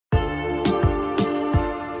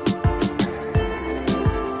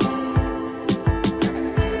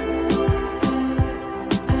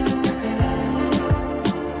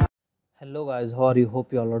Hello guys, how are you?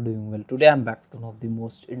 Hope you all are doing well. Today I'm back with one of the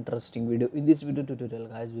most interesting video. In this video tutorial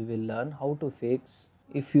guys, we will learn how to fix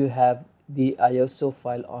if you have the ISO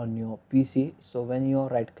file on your PC. So when you're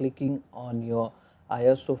right clicking on your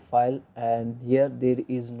ISO file and here there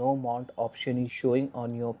is no mount option is showing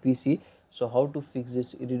on your PC. So how to fix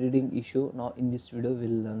this reading issue? Now in this video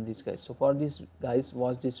we'll learn this guys. So for this guys,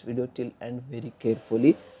 watch this video till end very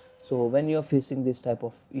carefully. So when you're facing this type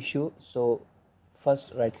of issue, so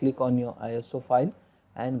first right click on your ISO file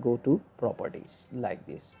and go to properties like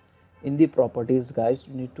this. In the properties guys,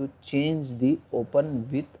 you need to change the open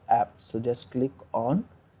with app. So just click on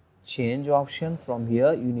change option. From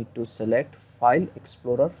here you need to select file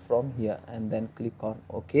explorer from here and then click on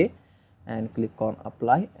OK and click on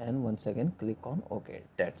apply and once again click on OK.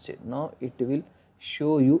 That's it. Now it will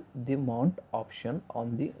show you the mount option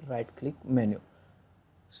on the right click menu.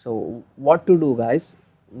 So what to do guys,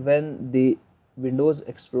 when the Windows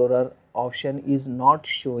Explorer option is not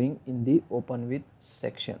showing in the open with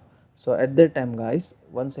section, so at that time guys,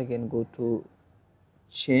 once again go to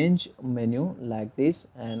change menu like this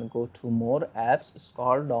and go to more apps,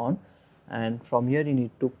 scroll down and from here you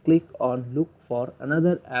need to click on look for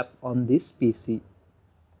another app on this PC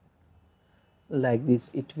like this.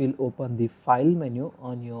 It will open the file menu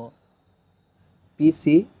on your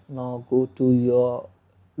PC. Now go to your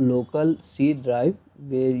local C drive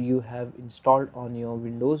where you have installed on your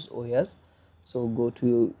Windows OS. So go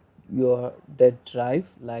to your that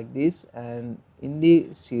drive like this and in the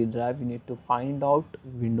C drive you need to find out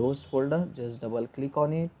Windows folder. Just double click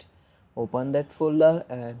on it, open that folder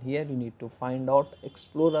and here you need to find out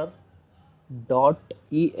Explorer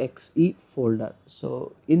 .exe folder.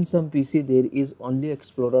 So in some PC there is only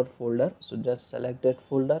Explorer folder, so just select that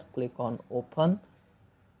folder, click on open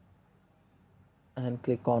and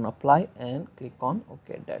click on apply and click on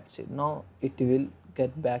OK. That's it. Now it will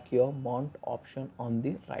get back your mount option on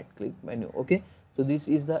the right click menu. Okay, so this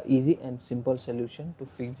is the easy and simple solution to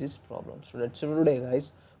fix this problem. So that's it for today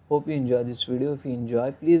guys. Hope you enjoy this video. If you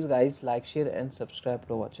enjoy, please guys like, share and subscribe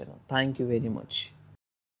to our channel. Thank you very much.